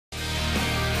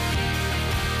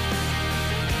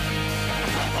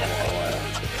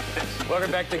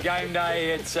Welcome back to Game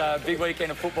Day. It's a big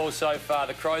weekend of football so far.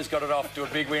 The Crows got it off to a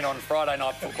big win on Friday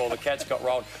night football. The Cats got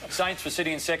rolled. Saints were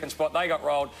sitting in second spot. They got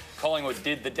rolled. Collingwood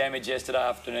did the damage yesterday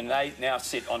afternoon. They now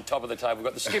sit on top of the table. We've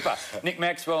got the skipper, Nick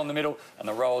Maxwell, in the middle, and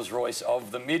the Rolls Royce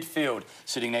of the midfield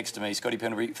sitting next to me. Scotty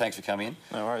Pendlebury, thanks for coming in.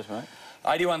 No worries, mate.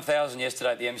 81,000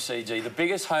 yesterday at the MCG. The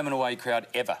biggest home and away crowd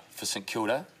ever for St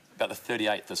Kilda. About the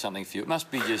 38th or something for you. It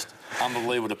must be just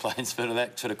unbelievable to play in front of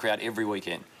that sort of crowd every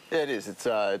weekend. Yeah, it is.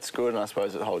 It's good, and I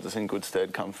suppose it holds us in good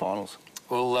stead come finals.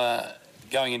 Well,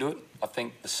 going into it, I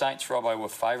think the Saints, Robbo, were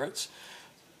favourites.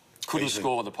 Couldn't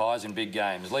score the Pies in big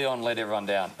games. Leon let everyone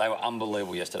down. They were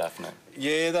unbelievable yesterday afternoon.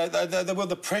 Yeah, they were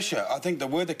the pressure. I think the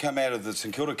word that came out of the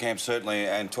St Kilda camp, certainly,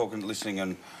 and listening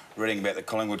and reading about the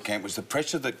Collingwood camp, was the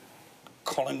pressure that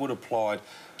Collingwood applied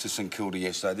to St Kilda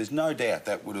yesterday. There's no doubt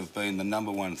that would have been the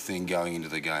 #1 thing going into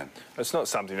the game. It's not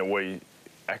something that we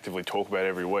actively talk about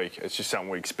every week. It's just something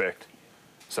we expect.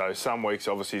 So some weeks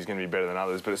obviously is going to be better than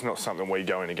others, but it's not something we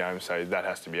go into game and say that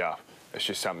has to be up. It's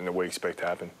just something that we expect to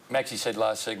happen. Maxie said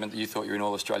last segment that you thought you were in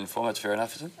all Australian form. That's fair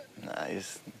enough, is it? No,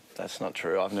 that's not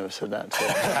true. I've never said that.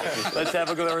 Let's have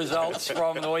a look at the results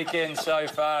from the weekend so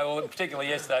far. Well, particularly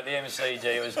yesterday at the MCG,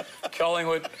 it was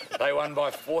Collingwood. They won by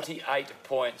 48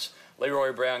 points.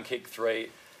 Leroy Brown kicked 3.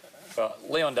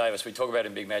 Leon Davis, we talk about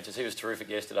in big matches. He was terrific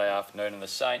yesterday afternoon, and the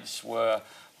Saints were,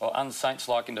 well,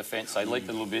 un-Saints-like in defence. They leaked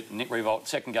a little bit. Nick Revolt,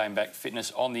 second game back,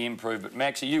 fitness on the improve. But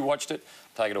Maxie, you watched it.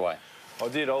 Take it away. I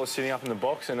did. I was sitting up in the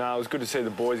box, and it was good to see the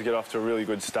boys get off to a really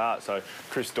good start. So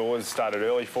Chris Dawes started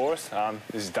early for us.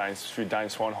 This is Dane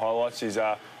Swan highlights. He's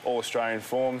all-Australian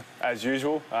form as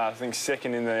usual. I think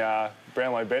second in the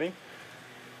Brownlow betting.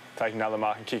 Take another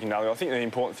mark and kick another. I think the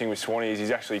important thing with Swanee is he's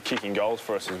actually kicking goals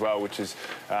for us as well, which is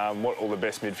what all the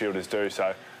best midfielders do.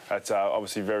 So that's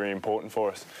obviously very important for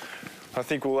us. I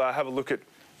think we'll have a look at...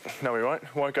 No, we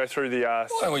won't. Won't go through the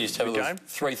well, we just have a look at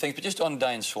 3 things, but just on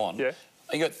Dane Swan. Yeah.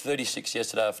 He got 36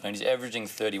 yesterday afternoon. He's averaging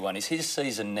 31. Is his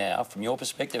season now, from your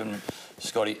perspective, and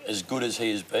Scotty, as good as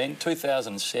he has been?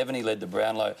 2007, he led the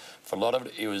Brownlow for a lot of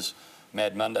it. He was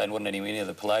Mad Monday and wasn't anywhere near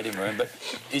the Palladium room. But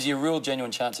is he a real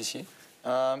genuine chance this year?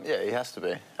 Yeah, he has to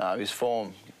be. His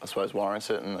form, I suppose, warrants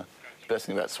it. And the best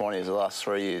thing about Swanee is the last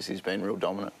 3 years he's been real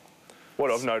dominant.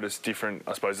 What I've noticed different,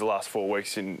 I suppose, the last 4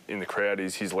 weeks in the crowd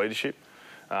is his leadership.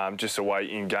 Just the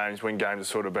way in games, when games have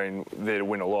sort of been there to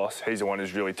win or loss, he's the one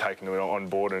who's really taken it on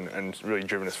board and really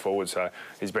driven us forward. So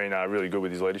he's been really good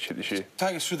with his leadership this year.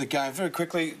 Take us through the game very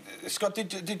quickly. Scott,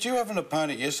 did you have an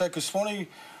opponent yesterday? Because Swanee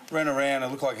ran around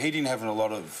and looked like he didn't have a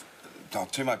lot of,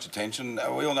 too much attention.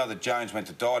 We all know that Jones went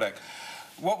to Didac.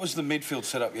 What was the midfield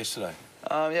setup yesterday?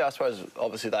 Yeah, I suppose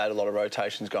obviously they had a lot of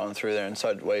rotations going through there, and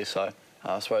so did we. So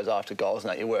I suppose after goals and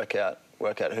that, you work out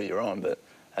who you're on. But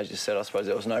as you said, I suppose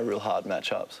there was no real hard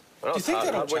matchups. Do you think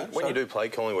that'll change? When you do play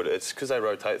Collingwood, it's because they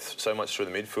rotate so much through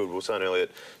the midfield. We were saying earlier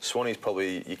that Swanee's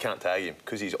probably, you can't tag him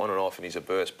because he's on and off and he's a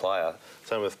burst player.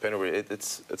 Same with Pendlebury.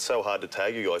 It's so hard to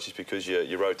tag you guys just because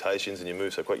your rotations and you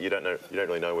move so quick. You don't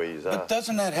really know where you are. But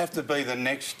doesn't that have to be the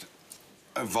next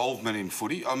involvement in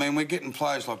footy? I mean, we're getting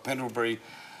players like Pendlebury,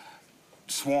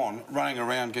 Swan running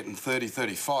around getting 30,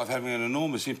 35, having an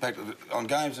enormous impact on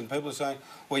games, and people are saying,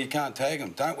 well, you can't tag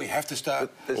them. Don't we have to start...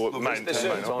 There's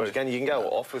certain times again you can go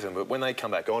off with them, but when they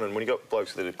come back on, and when you've got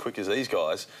blokes that are quick as these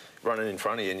guys running in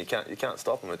front of you, and you can't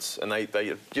stop them, and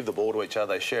they give the ball to each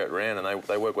other, they share it around, and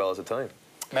they work well as a team.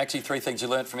 Maxie, 3 things you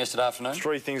learnt from yesterday afternoon?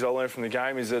 3 things I learned from the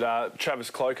game is that Travis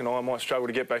Cloak and I might struggle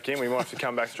to get back in. We might have to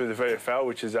come back through the VFL,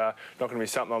 which is not going to be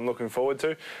something I'm looking forward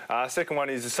to. Second one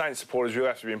is the Saints supporters really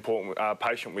have to be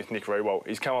patient with Nick Revolt.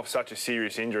 He's come off such a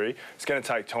serious injury. It's going to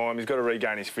take time. He's got to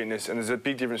regain his fitness, and there's a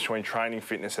big difference between training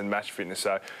fitness and match fitness.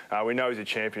 So we know he's a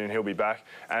champion and he'll be back.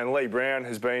 And Lee Brown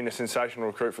has been a sensational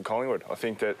recruit for Collingwood. I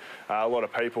think that a lot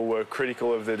of people were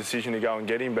critical of the decision to go and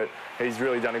get him, but he's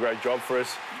really done a great job for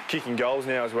us, kicking goals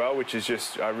now as well, which is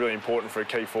just really important for a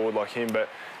key forward like him. But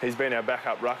he's been our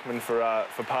backup ruckman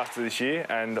for parts of this year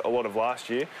and a lot of last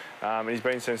year. And he's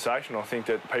been sensational. I think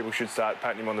that people should start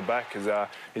patting him on the back because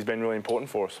he's been really important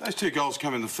for us. Those 2 goals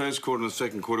come in the first quarter and the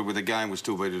second quarter where the game was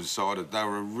still being decided. They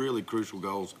were really crucial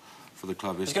goals for the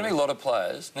club. There's going to be a lot of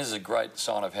players, and this is a great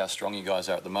sign of how strong you guys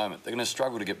are at the moment. They're going to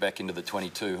struggle to get back into the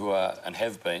 22 who are, and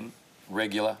have been,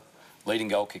 regular leading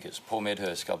goal kickers. Paul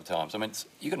Medhurst a couple of times. I mean,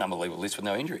 you've got an unbelievable list with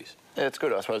no injuries. Yeah, it's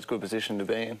good. I suppose it's a good position to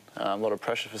be in. A lot of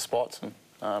pressure for spots, and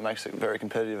makes it very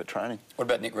competitive at training. What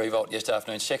about Nick Revolt yesterday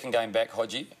afternoon? Second game back,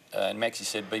 Hodgie, and Maxie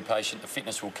said, be patient, the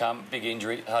fitness will come. Big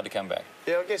injury, hard to come back.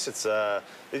 Yeah, I guess it's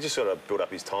he just got to build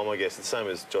up his time, I guess. It's the same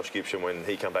as Josh Gibson when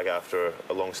he came back after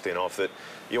a long stint off, that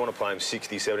you want to play him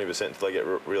 60, 70% until they get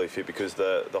really fit, because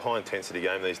the high-intensity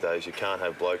game these days, you can't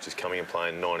have blokes just coming and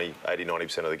playing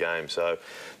 80-90% of the game. So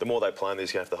the more they play him, they're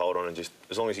just going to have to hold on and just,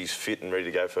 as long as he's fit and ready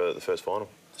to go for the first final.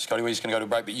 Scotty, we're just going to go to a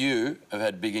break, but you have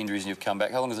had big injuries and you've come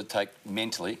back. How long does it take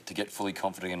mentally to get fully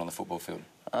confident again on the football field?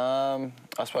 I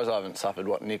suppose I haven't suffered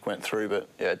what Nick went through, but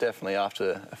yeah, definitely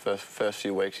after the first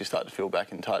few weeks you start to feel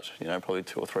back in touch, you know, probably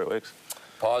 2 or 3 weeks.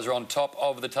 Pies are on top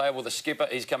of the table. The skipper,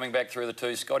 he's coming back through the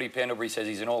two. Scotty Pendlebury says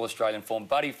he's in all-Australian form.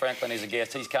 Buddy Franklin is a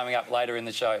guest. He's coming up later in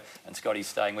the show, and Scotty's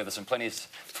staying with us, and plenty of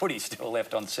footy still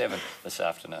left on 7 this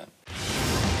afternoon.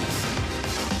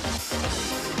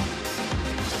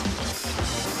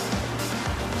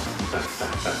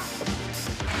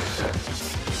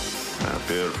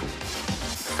 Beautiful.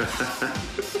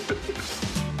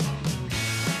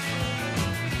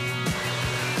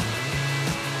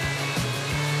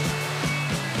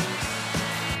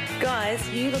 Guys,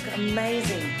 you look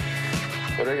amazing.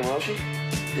 What do you reckon, Welshie?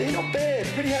 Yeah, not bad.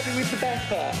 Pretty happy with the back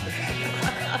part.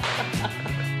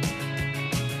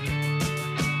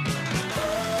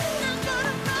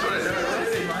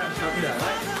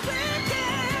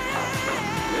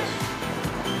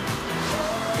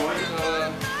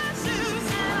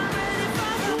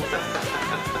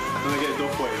 I'm going to get a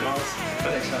dog for you, nice.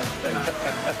 Thanks, man. Thanks.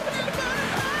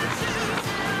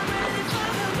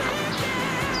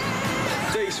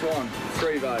 D-Swan,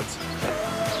 3 votes.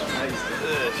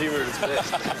 Humour at its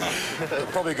best.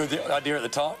 Probably a good idea at the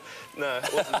time. No,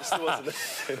 it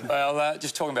wasn't. Well,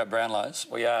 just talking about Brownlows,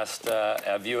 we asked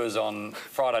our viewers on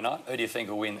Friday night, who do you think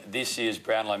will win this year's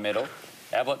Brownlow medal?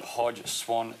 Ablett, Hodge,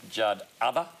 Swan, Judd,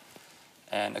 other.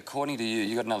 And according to you,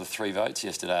 you got another 3 votes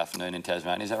yesterday afternoon in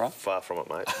Tasmania, is that right? Far from it,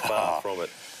 mate. Far from it.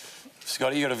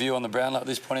 Scotty, you got a view on the Brownlow at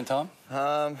this point in time?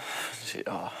 I don't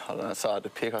know, it's hard to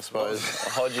pick, I suppose.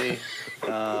 Hodgie,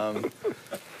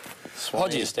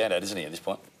 Hodgie is standout, isn't he, at this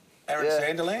point? Aaron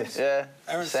Sanderlands? Yeah.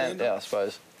 Aaron Sanders? Yeah, I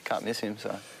suppose. Can't miss him,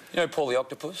 so. You know Paul the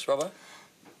Octopus, Robbo?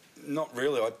 Not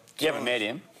really. You haven't met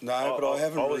him? No, but I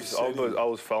haven't really seen him. I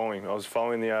was following him. I was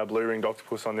following the blue-ringed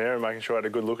octopus on there and making sure I had a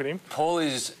good look at him. Paul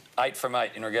is 8 from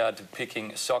 8 in regard to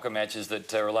picking soccer matches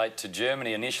that relate to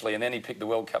Germany initially, and then he picked the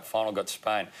World Cup final, got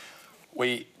Spain.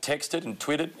 We texted and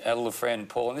tweeted our little friend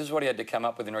Paul, and this is what he had to come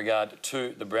up with in regard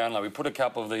to the Brownlow. We put a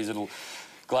couple of these little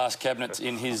glass cabinets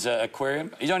in his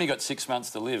aquarium. He's only got 6 months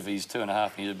to live. He's 2.5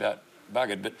 and he's about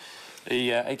buggered, but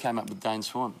he came up with Dane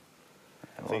Swan.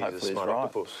 I think he's a smart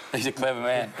octopus. He's a clever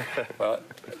man. Well,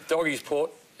 Doggies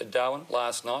Port at Darwin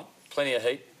last night. Plenty of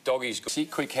heat. Doggies,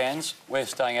 quick hands. We're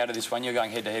staying out of this one. You're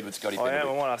going head-to-head with Scotty Pendlebury. I am.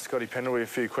 I want to ask Scotty Pendlebury a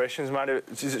few questions, mate.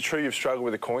 Is it true you've struggled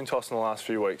with a coin toss in the last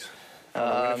few weeks?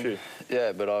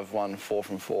 Yeah, but I've won 4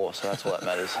 from 4, so that's all that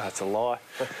matters. That's a lie.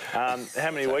 How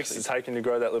many weeks has it taken to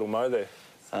grow that little mo there?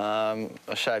 I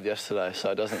shaved yesterday,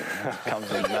 so it doesn't come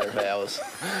in a matter of hours.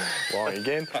 Lying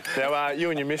again. Now, you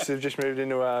and your missus have just moved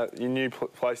into your new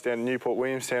place down in Newport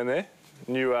Williamstown there.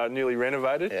 Newly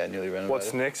renovated. Yeah, newly renovated.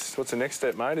 What's next? What's the next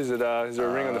step, mate? Is there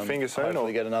a ring on the finger soon?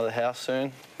 Hopefully get another house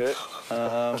soon. Yeah.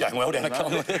 Going well down at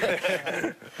Collingwood.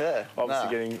 Yeah. Obviously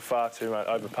getting far too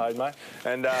overpaid, mate.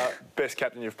 And best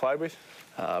captain you've played with?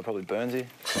 Probably Burnsy.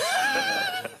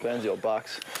 Burnsy or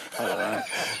Bucks. I don't know.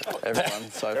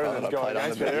 Everyone so far that I played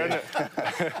under.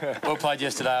 Well played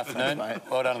yesterday afternoon.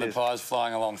 Well done to the Pies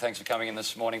flying along. Thanks for coming in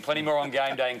this morning. Plenty more on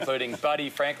game day, including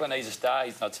Buddy Franklin. He's a star.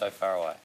 He's not so far away.